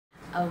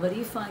A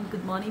very fine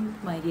good morning,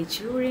 my dear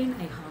children.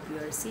 I hope you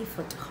are safe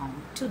at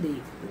home.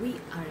 Today, we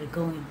are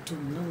going to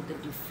know the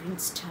different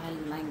style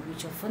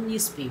language of a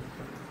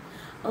newspaper.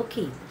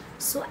 Okay,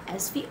 so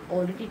as we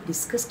already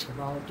discussed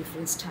about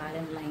different style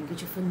and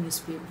language of a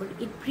newspaper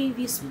in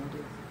previous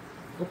module.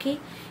 Okay,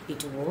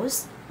 it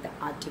was the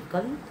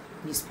article,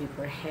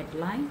 newspaper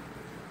headline,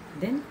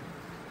 then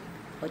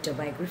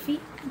autobiography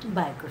and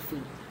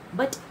biography.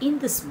 But in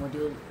this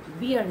module,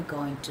 we are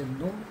going to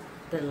know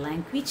the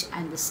language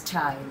and the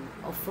style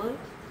of a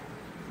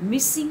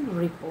missing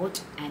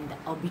report and the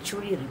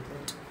obituary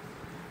report.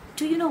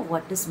 Do you know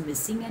what is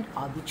missing and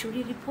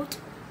obituary report?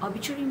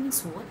 Obituary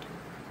means what?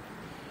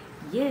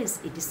 Yes,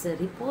 it is a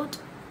report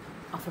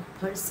of a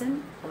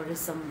person or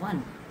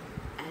someone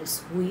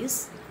else who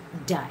is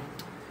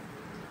died,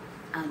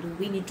 and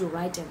we need to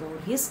write about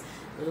his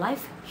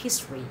life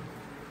history.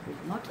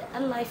 Not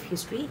a life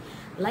history,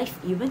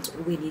 life event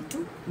we need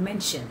to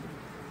mention.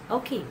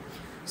 Okay,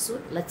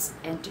 so let's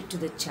enter to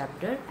the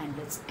chapter and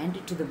let's enter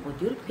to the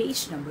module,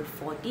 page number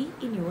 40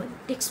 in your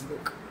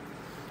textbook.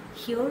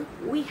 Here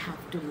we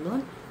have to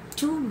learn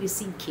two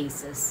missing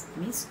cases,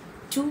 means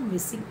two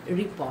missing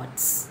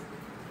reports.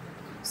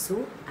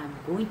 So I'm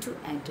going to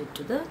enter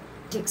to the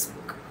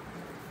textbook.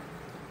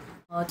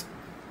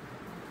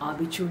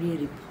 Obituary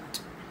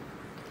report.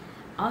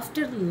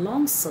 After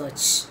long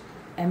search,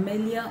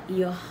 Amelia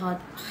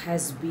Earhart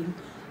has been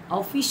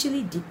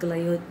officially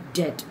declared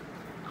dead.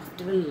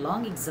 After a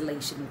long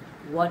exhalation,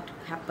 what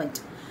happened?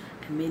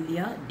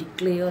 Amelia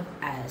declared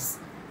as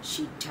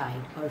she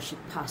died or she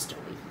passed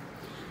away.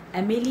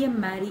 Amelia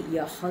Mary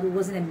Earhart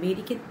was an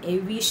American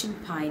aviation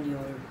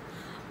pioneer,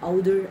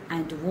 author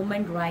and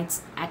women's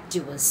rights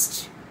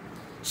activist.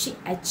 She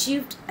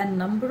achieved a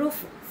number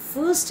of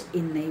firsts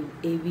in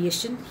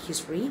aviation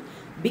history,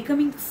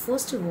 becoming the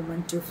first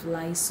woman to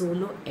fly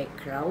solo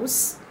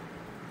across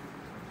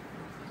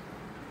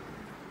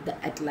the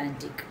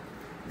Atlantic,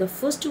 the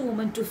first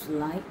woman to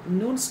fly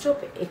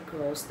non-stop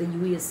across the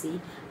USA,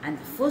 and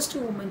the first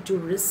woman to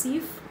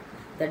receive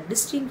the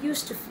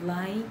Distinguished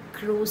Flying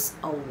Cross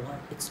Award.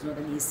 It's not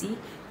an easy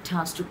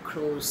task to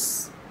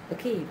cross.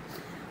 Okay,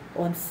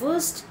 on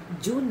 1st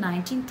June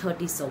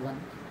 1937,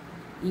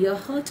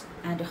 Earhart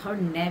and her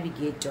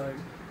navigator,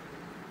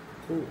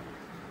 who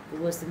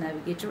was the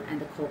navigator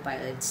and the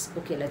co-pilots?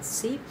 Okay, let's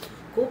see.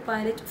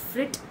 Co-pilot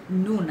Fred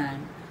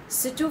Noonan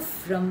set off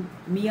from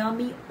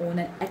Miami on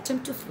an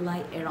attempt to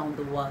fly around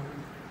the world.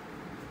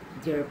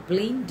 Their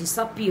plane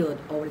disappeared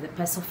over the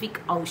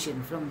Pacific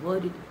Ocean. From where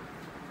did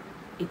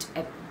it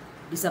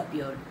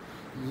disappear?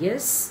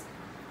 Yes,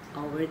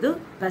 over the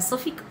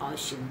Pacific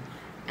Ocean.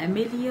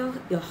 Amelia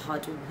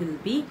Earhart will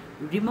be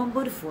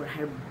remembered for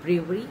her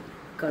bravery,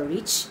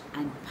 courage,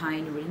 and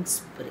pioneering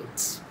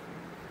spirit.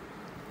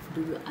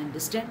 Do you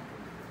understand?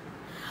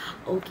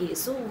 Okay,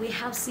 so we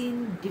have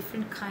seen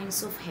different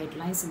kinds of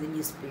headlines in the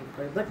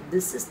newspaper, but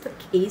this is the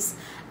case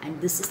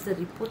and this is the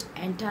report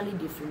entirely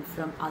different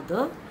from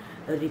other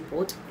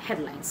report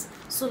headlines.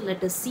 So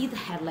let us see the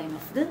headline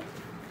of the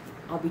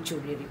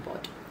obituary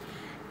report.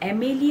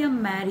 Amelia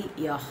Mary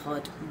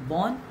Earhart,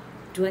 born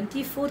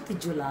 24th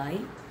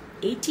July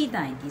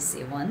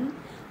 1897,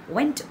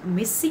 went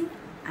missing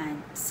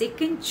on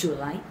 2nd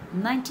July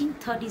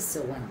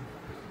 1937,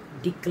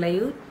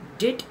 declared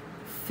dead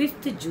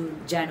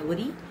 5th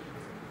January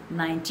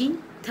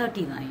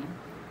 1939.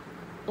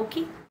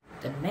 Okay,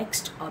 the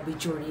next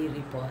obituary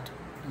report.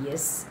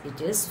 Yes, it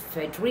is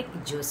Frederick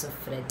Joseph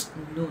Fred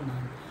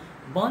Noonan,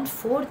 born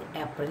 4th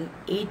April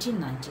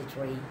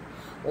 1893,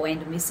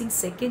 went missing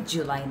 2nd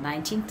July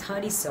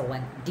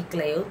 1937,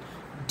 declared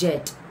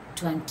dead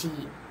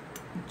 20th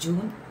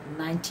June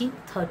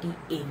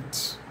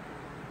 1938.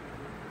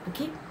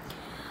 Okay,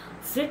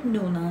 Fred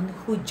Noonan,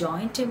 who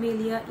joined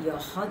Amelia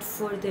Earhart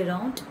for the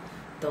round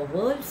the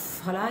world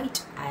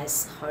flight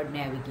as her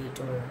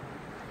navigator,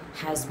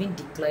 has been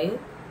declared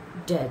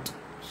dead.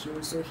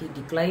 He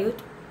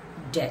declared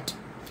dead.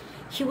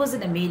 He was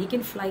an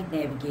American flight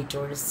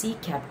navigator, sea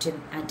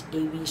captain, and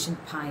aviation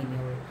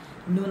pioneer.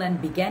 Noonan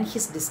began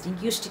his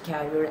distinguished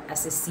career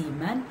as a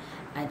seaman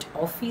and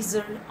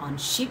officer on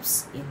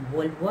ships in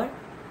World War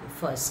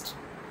I.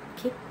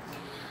 Okay.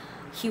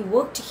 He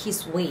worked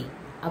his way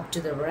up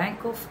to the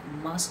rank of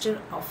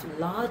master of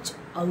large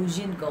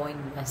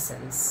ocean-going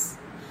vessels.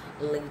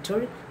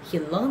 Later, he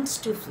learned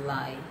to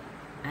fly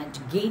and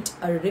gained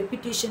a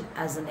reputation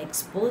as an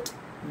expert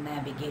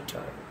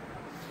navigator.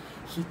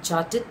 He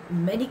charted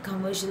many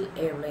commercial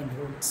airline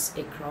routes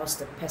across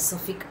the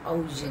Pacific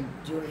Ocean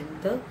during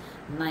the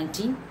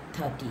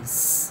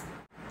 1930s.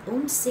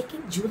 On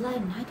 2nd July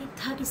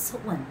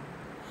 1937,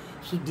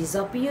 he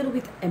disappeared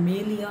with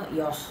Amelia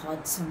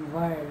Earhart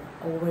somewhere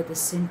over the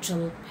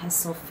central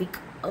Pacific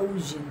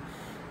Ocean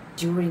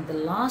during the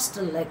last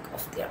leg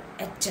of their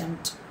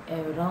attempt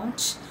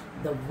around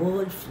the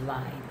world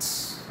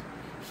flight.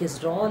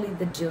 His role in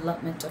the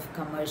development of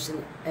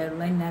commercial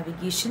airline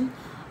navigation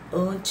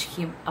earned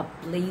him a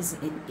place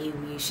in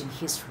aviation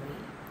history.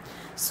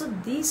 So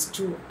these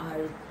two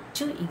are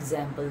two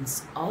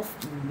examples of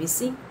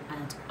missing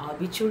and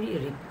obituary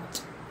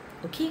report.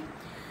 Okay,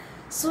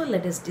 so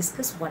let us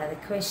discuss what are the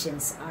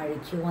questions are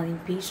given in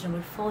page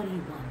number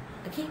 41.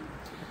 Okay,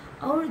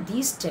 are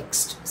these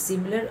texts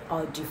similar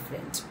or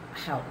different?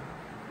 How?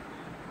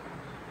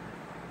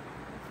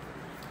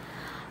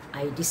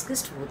 I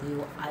discussed with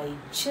you, I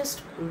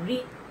just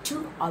read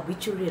two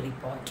obituary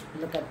report.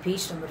 Look at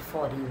page number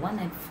 41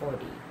 and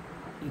 40.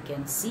 You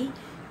can see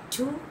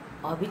two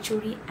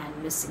obituary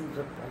and missing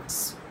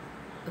reports.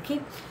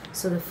 Okay,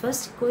 so the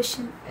first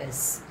question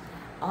is,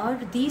 are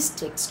these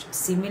texts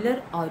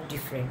similar or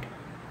different?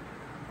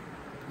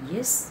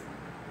 Yes,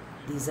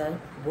 these are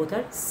both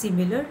are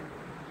similar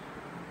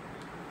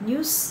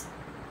news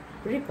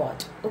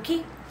report.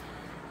 Okay,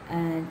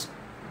 and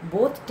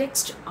both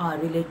texts are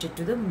related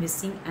to the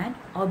missing and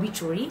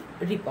obituary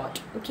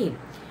report. Okay,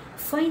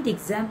 find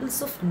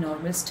examples of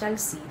normal style,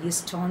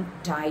 serious tone,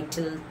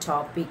 title,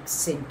 topic,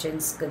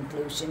 sentence,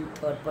 conclusion,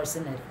 third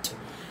person narrative.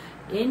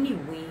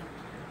 Anyway,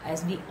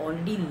 as we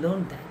already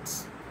learned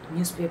that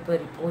newspaper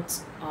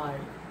reports are,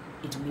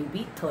 it may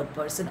be third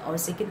person or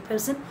second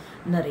person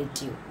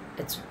narrative.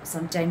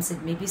 Sometimes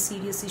it may be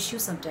serious issue,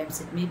 sometimes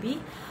it may be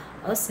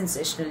a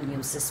sensational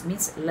news. This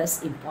means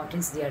less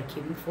importance they are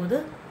giving for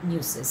the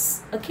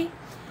newses. Okay,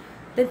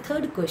 the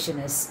third question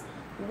is,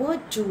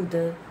 what do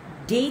the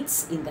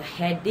dates in the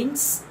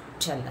headings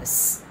tell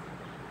us?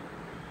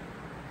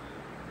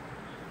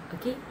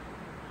 Okay,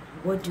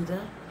 what do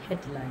the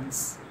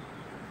headlines,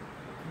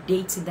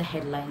 dates in the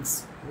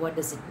headlines, what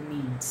does it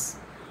means?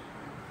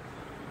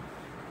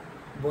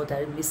 Both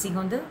are missing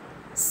on the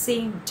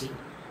same day.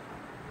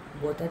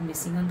 Both are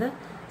missing on the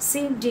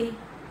same day.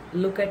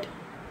 Look at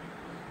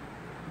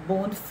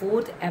born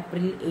 4th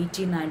April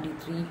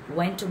 1893,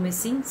 went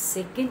missing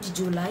 2nd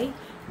July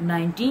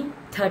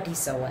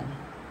 1937.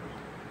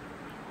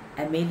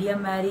 Amelia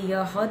Mary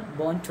Earhart,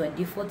 born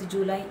 24th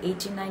July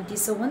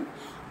 1897,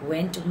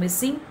 went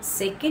missing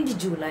 2nd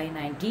July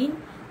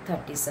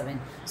 1937.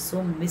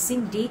 So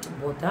missing date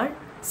both are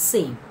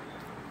same.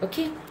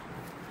 Okay.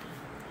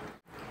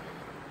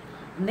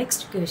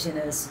 Next question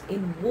is,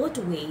 in what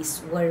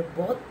ways were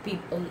both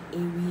people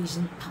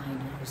aviation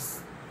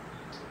pioneers?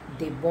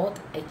 They both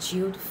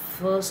achieved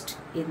first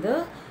in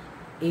the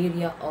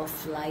area of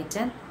flight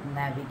and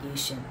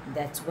navigation.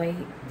 That's why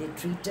they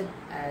treated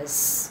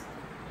as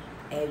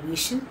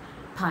aviation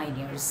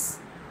pioneers.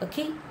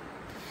 Okay,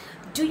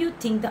 do you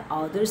think the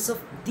authors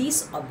of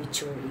these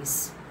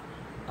obituaries,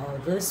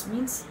 authors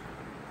means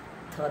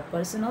third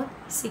person or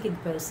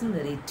second person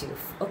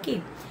narrative,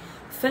 okay,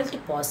 felt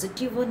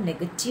positive or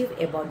negative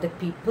about the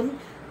people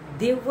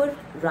they were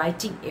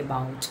writing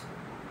about?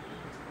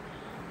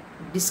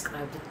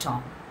 Describe the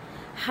tone.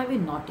 Have you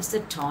noticed the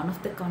tone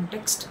of the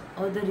context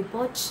or the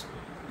report?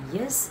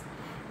 Yes,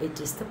 it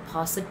is the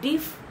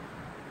positive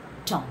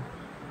tone,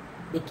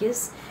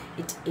 because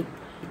it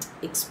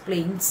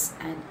explains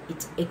and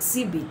it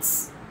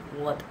exhibits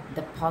what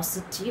the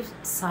positive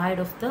side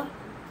of the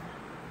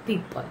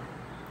people,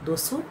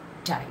 those who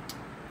died.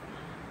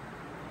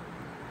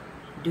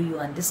 Do you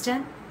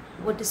understand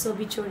what is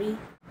obituary?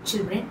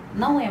 Children,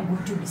 now I am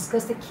going to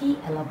discuss the key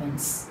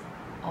elements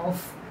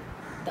of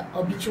the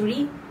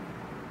obituary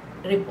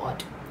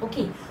report.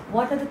 Okay,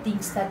 what are the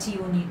things that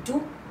you need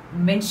to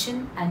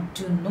mention and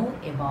to know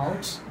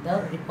about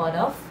the report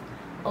of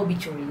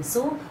obituary?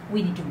 So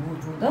we need to go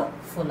through the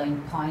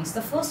following points.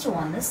 The first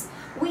one is,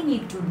 we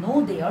need to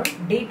know their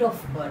date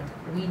of birth.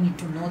 We need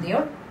to know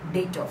their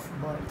date of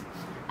birth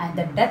and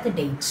the death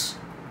date.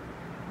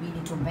 We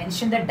need to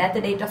mention the death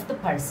date of the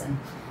person.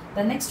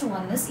 The next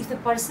one is, if the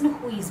person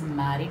who is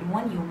married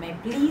one, you may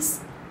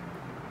please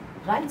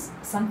write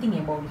something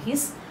about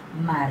his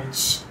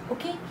marriage.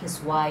 Okay,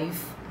 his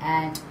wife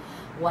and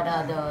what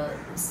are the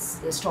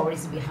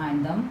stories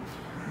behind them.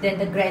 Then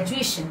the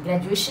graduation.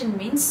 Graduation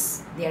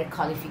means their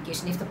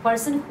qualification. If the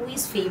person who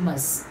is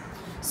famous,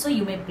 so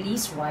you may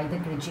please write the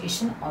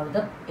graduation or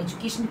the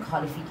education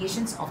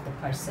qualifications of the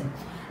person.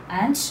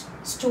 And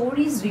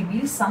stories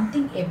reveal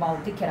something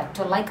about the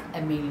character, like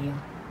Amelia.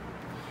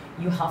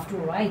 You have to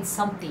write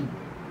something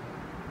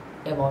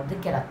about the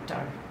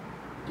character.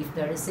 If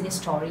there is any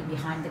story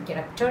behind the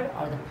character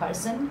or the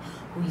person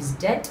who is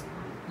dead,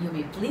 you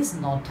may please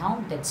note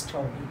down that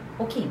story.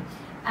 Okay,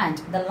 and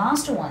the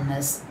last one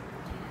is,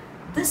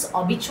 this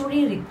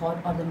obituary report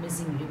or the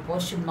missing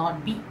report should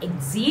not be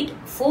exceed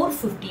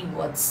 450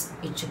 words.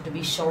 It should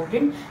be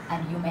shortened,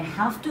 and you may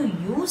have to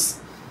use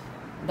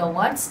the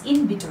words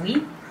in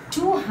between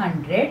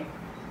 200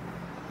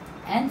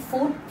 and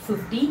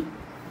 450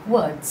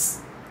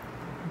 words.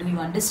 Do you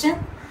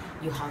understand?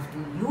 You have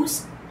to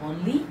use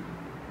only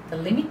the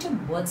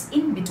limited words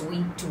in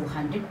between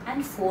 200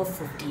 and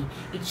 450.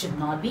 It should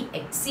not be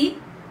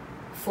exceed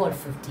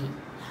 450.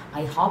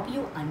 I hope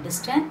you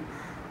understand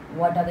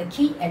what are the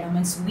key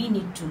elements we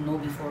need to know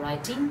before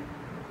writing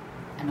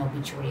an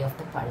obituary of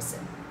the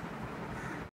person.